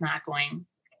Alliance is not going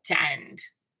to end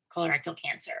colorectal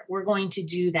cancer. We're going to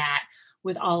do that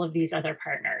with all of these other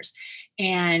partners.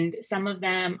 And some of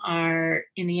them are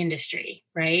in the industry,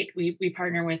 right? We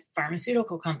partner with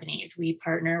pharmaceutical companies. We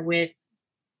partner with,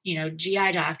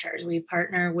 GI doctors. We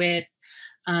partner with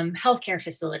healthcare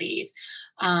facilities.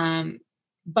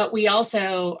 But we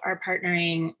also are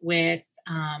partnering with,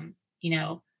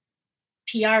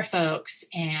 PR folks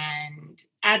and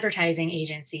advertising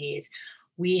agencies.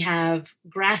 We have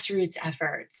grassroots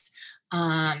efforts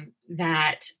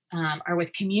that are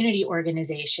with community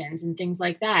organizations and things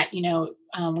like that.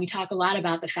 We talk a lot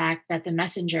about the fact that the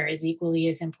messenger is equally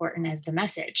as important as the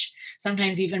message,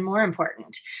 sometimes even more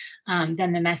important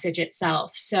than the message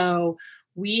itself. So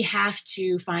we have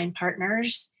to find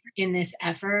partners in this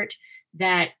effort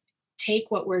that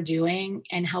take what we're doing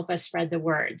and help us spread the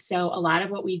word. So a lot of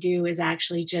what we do is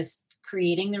actually just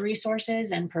creating the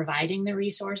resources and providing the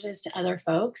resources to other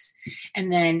folks.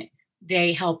 And then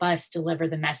they help us deliver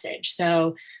the message.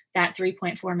 So that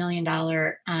 $3.4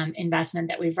 million investment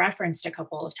that we've referenced a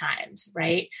couple of times,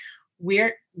 right?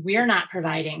 We're not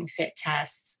providing fit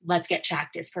tests. Let's Get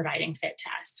Checked is providing fit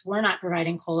tests. We're not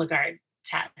providing Cologuard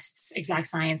tests. Exact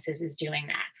Sciences is doing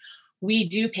that. We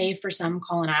do pay for some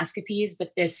colonoscopies,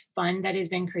 but this fund that has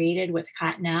been created with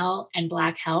Cottonelle and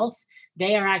Black Health,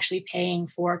 they are actually paying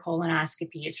for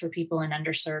colonoscopies for people in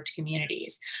underserved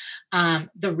communities.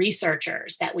 The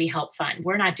researchers that we help fund,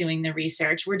 we're not doing the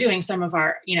research. We're doing some of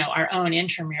our own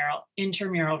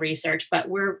intramural research, but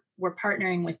we're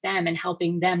partnering with them and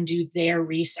helping them do their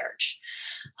research.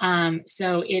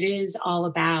 So it is all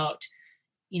about,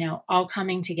 all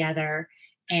coming together,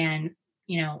 and,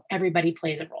 everybody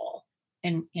plays a role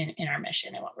in our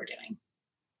mission and what we're doing.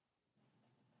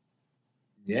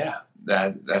 Yeah,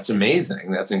 that's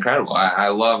amazing. That's incredible. I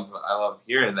love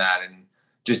hearing that and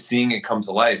just seeing it come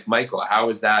to life. Michael, how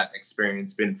has that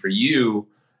experience been for you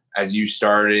as you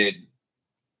started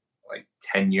like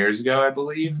 10 years ago, I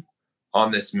believe,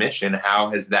 on this mission?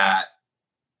 How has that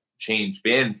change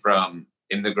been from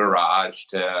in the garage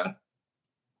to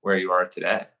where you are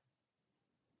today?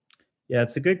 Yeah,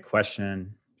 it's a good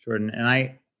question, Jordan. And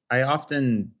I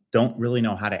often don't really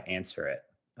know how to answer it.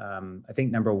 I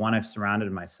think number one, I've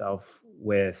surrounded myself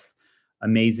with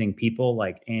amazing people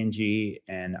like Angie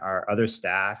and our other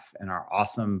staff and our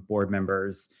awesome board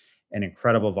members and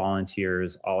incredible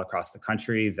volunteers all across the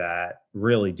country that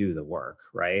really do the work,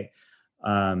 right?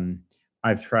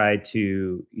 I've tried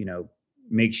to,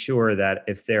 make sure that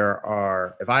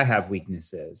if I have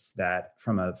weaknesses, that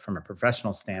from a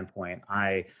professional standpoint,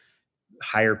 I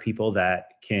hire people that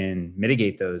can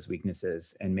mitigate those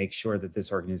weaknesses and make sure that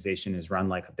this organization is run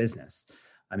like a business.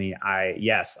 I mean, I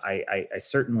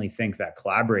certainly think that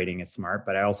collaborating is smart,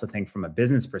 but I also think from a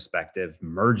business perspective,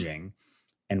 merging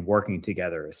and working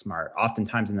together is smart.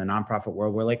 Oftentimes in the nonprofit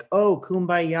world, we're like, oh,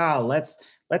 kumbaya,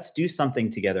 let's do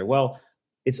something together. Well,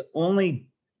 it's only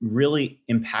really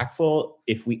impactful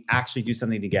if we actually do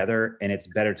something together and it's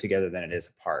better together than it is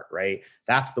apart, right?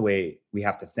 That's the way we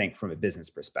have to think from a business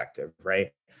perspective,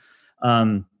 right?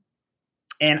 And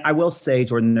I will say,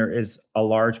 Jordan, there is a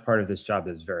large part of this job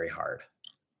that's very hard.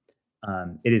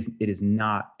 It is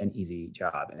not an easy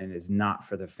job, and it is not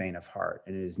for the faint of heart,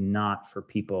 and it is not for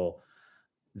people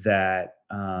that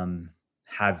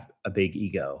have a big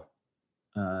ego,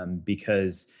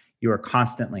 because you are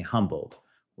constantly humbled,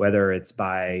 whether it's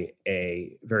by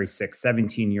a very sick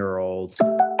 17-year-old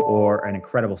or an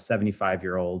incredible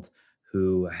 75-year-old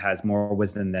who has more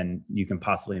wisdom than you can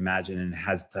possibly imagine and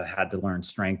has had to learn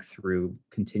strength through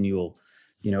continual,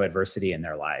 adversity in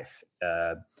their life.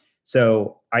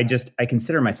 So I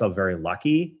consider myself very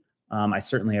lucky. I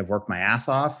certainly have worked my ass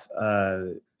off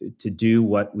to do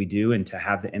what we do and to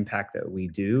have the impact that we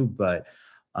do, but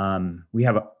we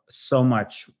have so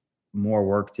much more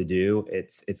work to do.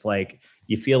 It's like,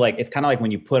 you feel like it's kind of like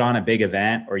when you put on a big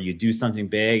event or you do something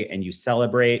big and you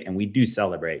celebrate, and we do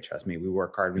celebrate, trust me, we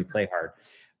work hard, we play hard,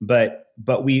 but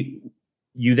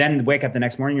you then wake up the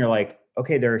next morning, you're like,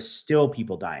 okay, there are still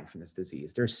people dying from this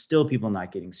disease. There's still people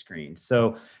not getting screened.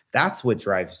 So that's what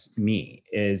drives me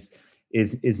is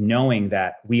knowing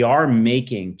that we are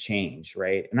making change,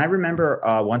 right? And I remember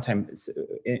one time,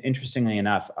 interestingly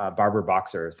enough, Barbara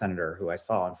Boxer, a senator who I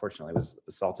saw, unfortunately, was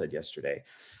assaulted yesterday.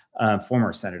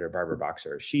 Former Senator Barbara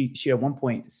Boxer. She at one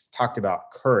point talked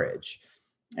about courage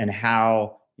and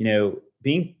how,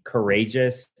 being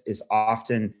courageous is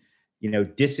often,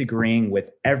 disagreeing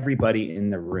with everybody in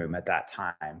the room at that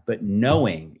time, but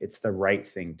knowing it's the right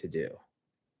thing to do,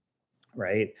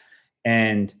 right?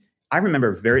 And I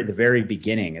remember the very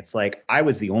beginning, it's like I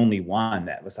was the only one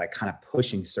that was like kind of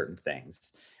pushing certain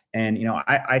things. And,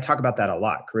 I talk about that a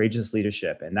lot, courageous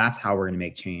leadership, and that's how we're going to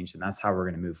make change, and that's how we're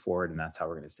going to move forward, and that's how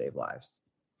we're going to save lives.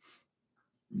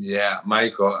 Yeah,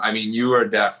 Michael, I mean, you are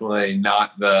definitely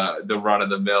not the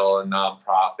run-of-the-mill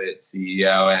nonprofit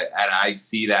CEO, and I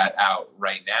see that out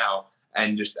right now.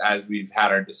 And just as we've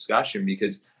had our discussion,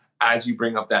 because as you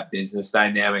bring up that business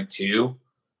dynamic too,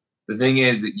 the thing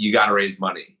is that you got to raise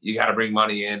money. You got to bring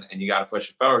money in, and you got to push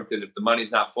it forward, because if the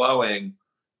money's not flowing,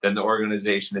 then the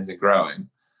organization isn't growing.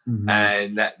 Mm-hmm.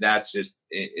 And that's just,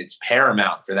 it's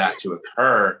paramount for that to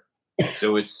occur.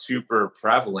 So it's super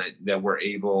prevalent that we're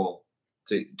able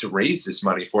to raise this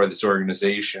money for this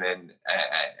organization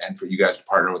and for you guys to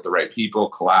partner with the right people,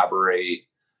 collaborate,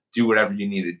 do whatever you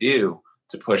need to do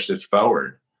to push this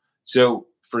forward. So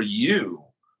for you,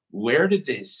 where did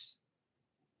this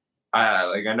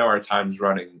I know our time's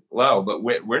running low, but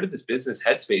where did this business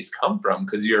headspace come from?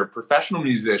 Because you're a professional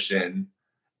musician,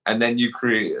 and then you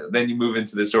move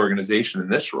into this organization in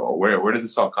this role. Where did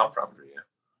this all come from for you?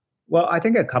 Well, I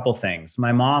think a couple things.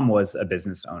 My mom was a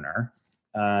business owner.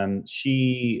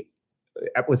 She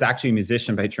was actually a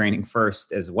musician by training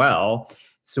first as well,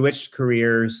 switched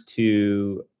careers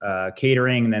to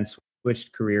catering, and then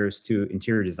switched careers to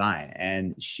interior design.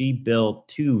 And she built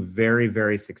two very,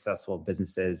 very successful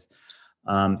businesses.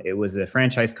 It was a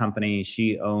franchise company.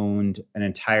 She owned an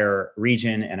entire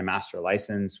region and a master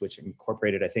license, which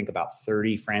incorporated, I think, about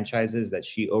 30 franchises that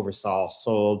she oversaw,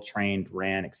 sold, trained,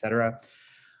 ran, et cetera.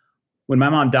 When my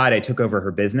mom died, I took over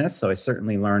her business. So I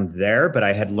certainly learned there, but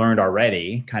I had learned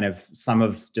already kind of some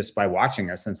of just by watching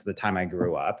her since the time I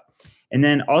grew up. And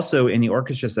then also in the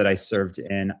orchestras that I served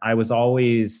in, I was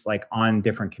always like on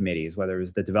different committees, whether it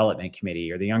was the development committee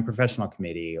or the young professional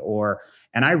committee,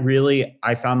 and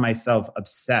I found myself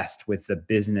obsessed with the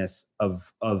business of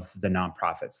the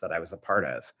nonprofits that I was a part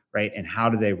of, right? And how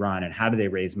do they run and how do they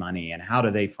raise money and how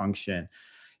do they function,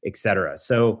 et cetera.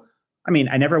 So, I mean,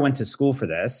 I never went to school for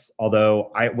this,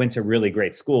 although I went to really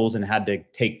great schools and had to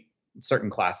take certain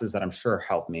classes that I'm sure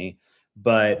helped me.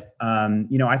 But,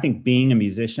 I think being a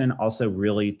musician also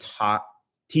really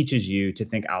teaches you to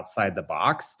think outside the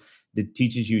box. It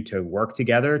teaches you to work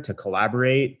together, to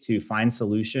collaborate, to find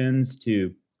solutions,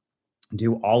 to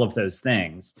do all of those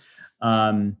things.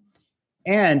 And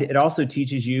it also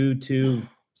teaches you to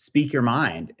speak your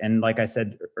mind. And like I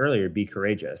said earlier, be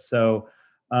courageous. So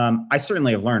I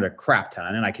certainly have learned a crap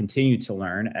ton, and I continue to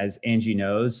learn, as Angie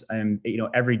knows. And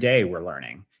every day we're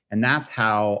learning, and that's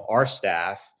how our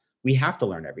staff. We have to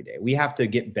learn every day. We have to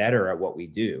get better at what we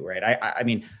do, right? I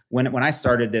mean, when I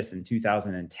started this in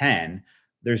 2010,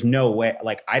 there's no way,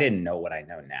 like, I didn't know what I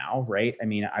know now, right? I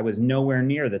mean, I was nowhere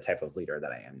near the type of leader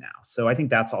that I am now. So I think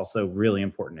that's also really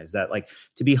important, is that, like,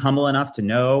 to be humble enough to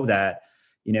know that,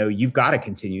 you've got to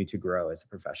continue to grow as a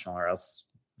professional, or else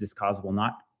this cause will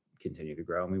not continue to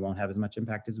grow and we won't have as much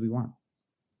impact as we want.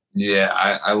 Yeah,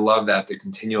 I love that, the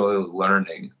continually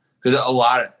learning, because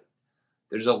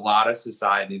there's a lot of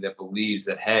society that believes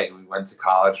that, hey, we went to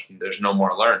college and there's no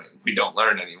more learning. We don't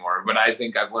learn anymore. But I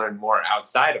think I've learned more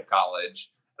outside of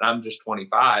college, and I'm just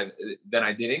 25, than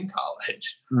I did in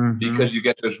college, because you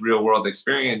get those real world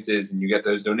experiences and you get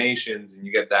those donations and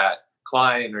you get that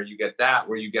client, or you get that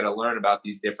where you get to learn about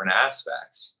these different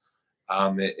aspects.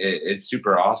 It's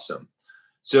super awesome.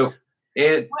 So,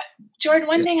 Jordan,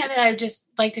 one thing that I'd just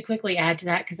like to quickly add to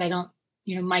that, because I don't,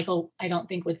 Michael, I don't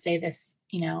think would say this,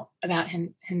 about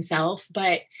himself,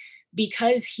 but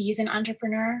because he's an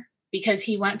entrepreneur, because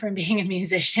he went from being a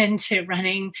musician to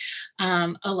running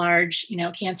a large,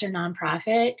 cancer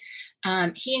nonprofit,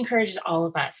 he encouraged all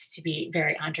of us to be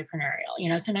very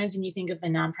entrepreneurial. Sometimes when you think of the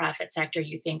nonprofit sector,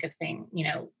 you think of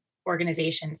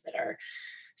organizations that are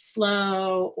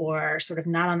slow or sort of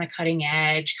not on the cutting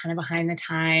edge, kind of behind the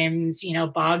times,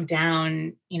 bogged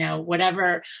down,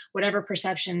 whatever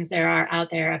perceptions there are out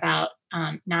there about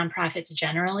nonprofits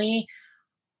generally.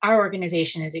 Our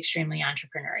organization is extremely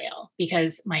entrepreneurial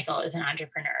because Michael is an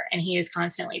entrepreneur and he is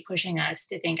constantly pushing us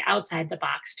to think outside the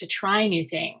box, to try new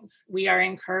things. We are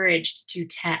encouraged to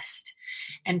test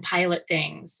and pilot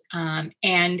things,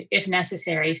 and if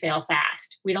necessary, fail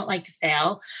fast. We don't like to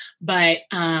fail, but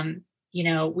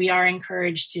we are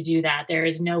encouraged to do that. There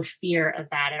is no fear of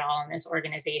that at all in this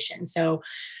organization. So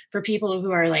for people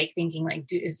who are thinking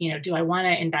do I want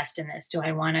to invest in this? Do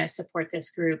I want to support this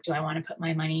group? Do I want to put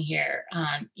my money here?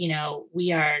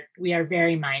 We are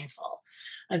very mindful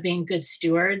of being good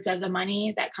stewards of the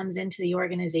money that comes into the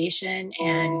organization,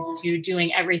 and to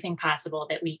doing everything possible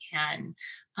that we can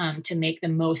to make the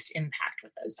most impact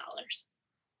with those dollars.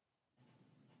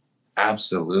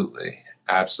 Absolutely.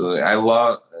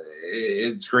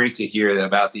 It's great to hear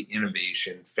about the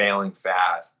innovation, failing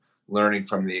fast, learning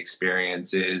from the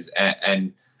experiences,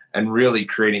 and really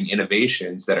creating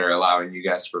innovations that are allowing you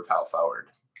guys to propel forward.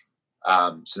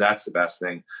 So that's the best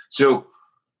thing. So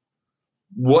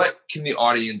what can the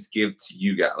audience give to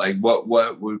you guys? Like, what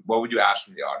would you ask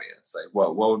from the audience? Like,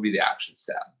 what would be the action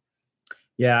step?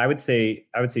 Yeah, I would say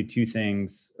two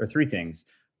things or three things.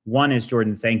 One is,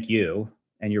 Jordan, thank you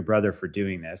and your brother for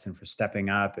doing this and for stepping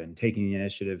up and taking the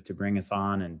initiative to bring us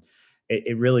on. And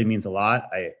it really means a lot.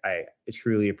 I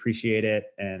truly appreciate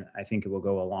it. And I think it will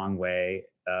go a long way,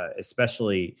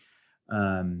 especially,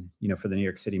 for the New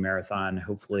York City Marathon.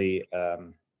 Hopefully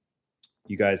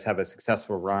you guys have a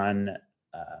successful run.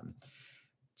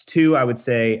 Two, I would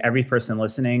say every person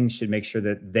listening should make sure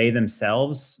that they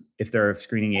themselves, if they're of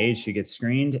screening age, should get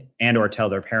screened, and or tell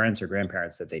their parents or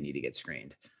grandparents that they need to get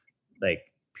screened.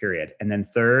 Like, period. And then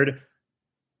third,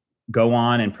 go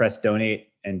on and press donate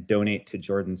and donate to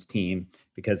Jordan's team,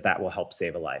 because that will help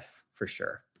save a life for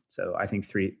sure. So I think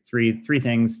three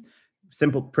things,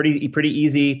 simple, pretty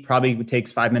easy, probably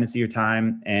takes 5 minutes of your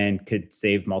time and could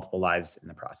save multiple lives in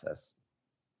the process.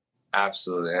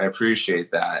 Absolutely. I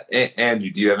appreciate that. Angie,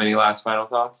 do you have any last final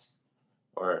thoughts?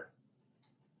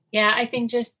 Yeah, I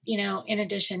think just, in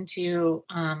addition to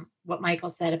what Michael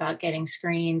said about getting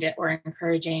screened or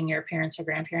encouraging your parents or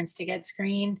grandparents to get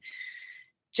screened,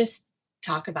 just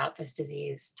talk about this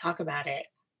disease, talk about it,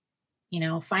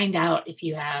 find out if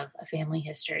you have a family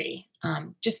history,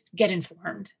 just get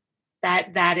informed.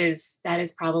 That is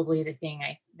probably the thing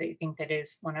I think that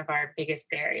is one of our biggest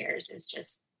barriers, is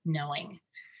just knowing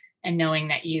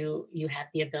that you have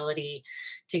the ability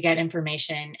to get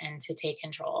information and to take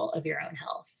control of your own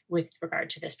health with regard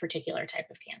to this particular type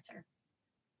of cancer.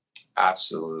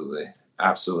 Absolutely.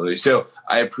 So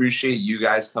I appreciate you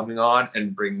guys coming on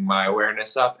and bringing my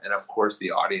awareness up, and of course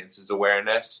the audience's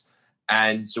awareness.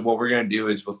 And so what we're going to do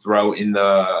is we'll throw in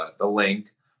the link.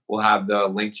 We'll have the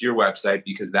link to your website,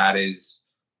 because that is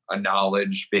a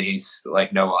knowledge base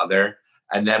like no other.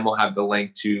 And then we'll have the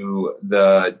link to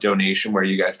the donation where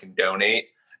you guys can donate.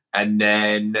 And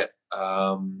then,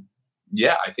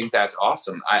 I think that's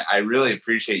awesome. I really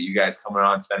appreciate you guys coming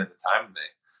on and spending the time with me.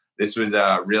 This was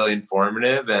really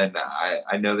informative, and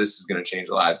I know this is going to change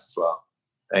lives as well.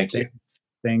 Thank you.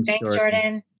 Thanks,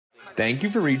 Jordan. Thank you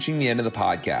for reaching the end of the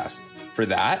podcast. For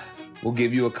that, we'll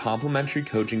give you a complimentary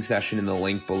coaching session in the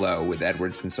link below with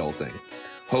Edwards Consulting.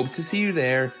 Hope to see you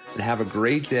there, and have a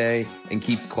great day, and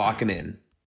keep clocking in.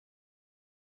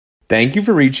 Thank you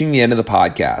for reaching the end of the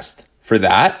podcast. For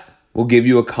that, we'll give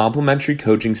you a complimentary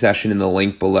coaching session in the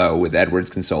link below with Edwards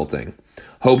Consulting.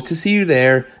 Hope to see you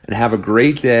there, and have a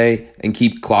great day, and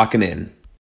keep clocking in.